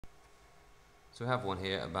So we have one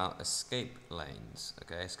here about escape lanes.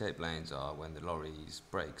 Okay, escape lanes are when the lorry's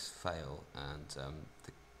brakes fail and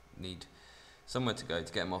they need somewhere to go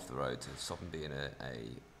to get them off the road to stop them being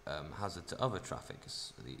a hazard to other traffic.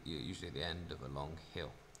 It's usually at the end of a long hill.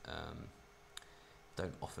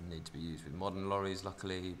 Don't often need to be used with modern lorries,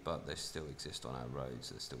 luckily, but they still exist on our roads.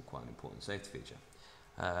 They're still quite an important safety feature.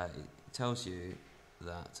 It tells you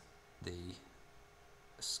that the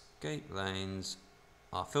escape lanes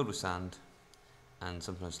are filled with sand and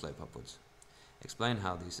sometimes slope upwards. Explain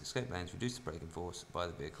how these escape lanes reduce the braking force by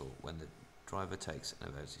the vehicle when the driver takes an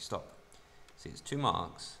emergency stop. See, it's 2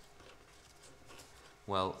 marks.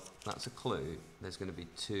 Well, that's a clue. There's going to be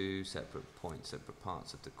 2 separate points, separate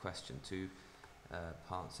parts of the question, 2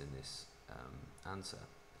 parts in this answer.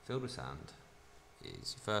 Filled with sand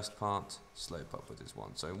is your first part, slope upwards is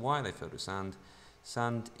 1. So why are they filled with sand?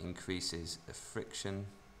 Sand increases the friction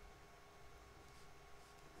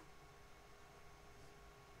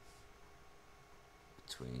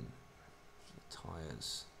between the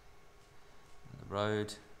tyres and the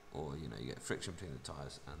road, or you get friction between the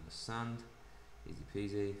tyres and the sand, easy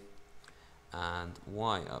peasy. And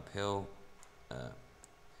why uphill?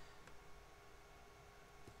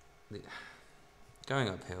 Going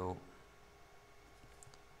uphill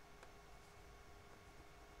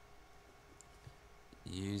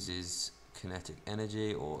uses kinetic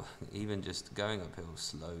energy, or even just going uphill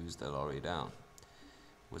slows the lorry down.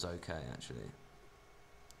 Was okay actually.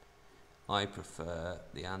 I prefer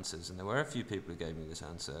the answers, and there were a few people who gave me this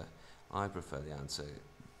answer. I prefer the answer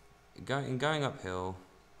going uphill.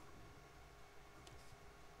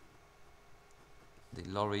 The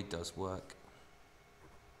lorry does work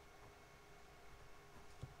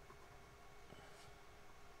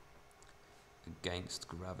against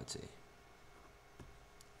gravity.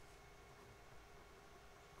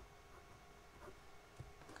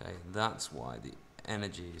 Okay, that's why the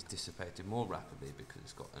energy is dissipated more rapidly, because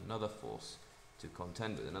it's got another force to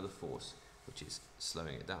contend with, another force which is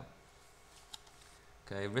slowing it down.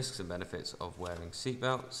 Okay, risks and benefits of wearing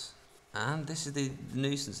seatbelts. And this is the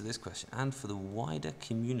nuisance of this question. And for the wider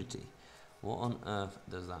community, what on earth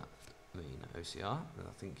does that mean, OCR?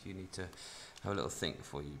 I think you need to have a little think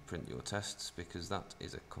before you print your tests, because that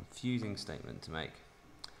is a confusing statement to make.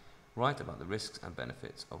 Write about the risks and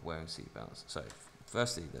benefits of wearing seatbelts. So,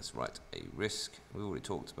 firstly, let's write a risk. We've already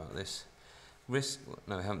talked about this. Risk,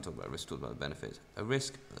 no, we haven't talked about risk, talked about the benefits. A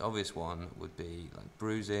risk, the obvious one, would be like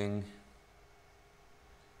bruising,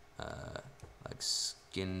 like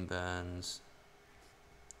skin burns,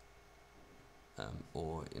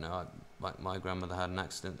 or like my grandmother had an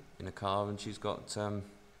accident in a car, and she's got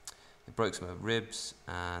it broke some of her ribs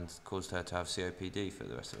and caused her to have COPD for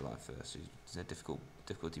the rest of her life. She's had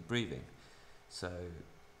difficulty breathing. So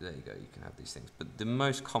there you go, you can have these things. But the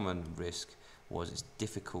most common risk was it's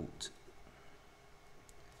difficult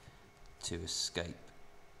to escape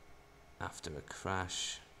after a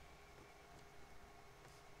crash.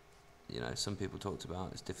 Some people talked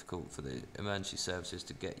about it's difficult for the emergency services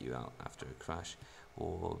to get you out after a crash,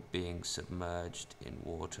 or being submerged in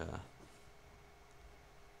water.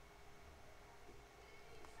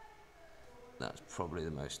 That's probably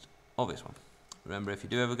the most obvious one. Remember, if you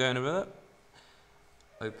do ever go in a river,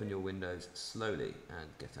 open your windows slowly and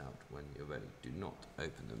get out when you're ready. Do not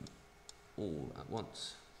open them all at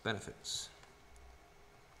once. Benefits.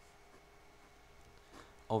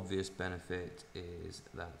 Obvious benefit is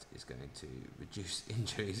that it's going to reduce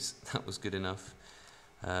injuries. That was good enough.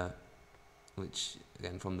 Which,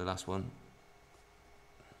 again, from the last one.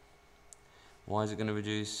 Why is it going to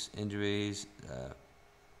reduce injuries?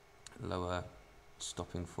 Lower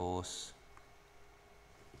stopping force.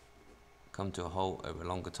 Come to a halt over a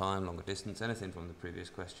longer time, longer distance. Anything from the previous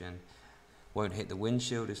question. Won't hit the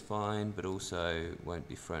windshield is fine, but also won't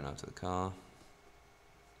be thrown out of the car.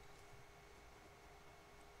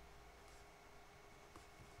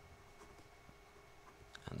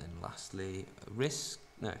 And then lastly, risk,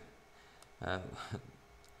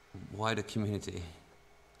 wider community.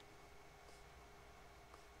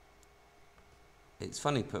 It's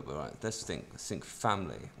funny put, but right, let's think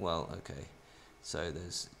family. Well, okay, so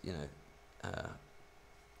there's,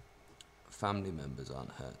 family members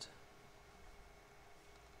aren't hurt.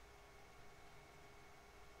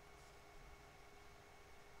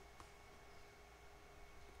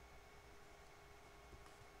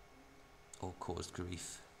 Or caused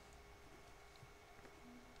grief.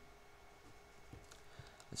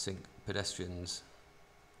 I think pedestrians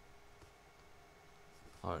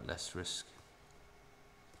are at less risk.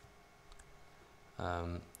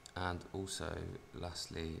 And also,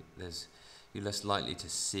 lastly, you're less likely to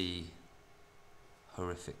see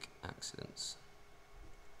horrific accidents.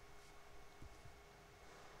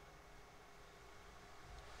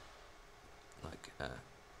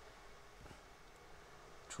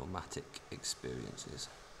 traumatic experiences.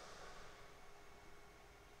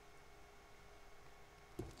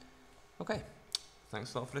 Okay,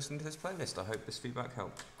 thanks a lot for listening to this playlist. I hope this feedback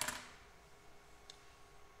helped.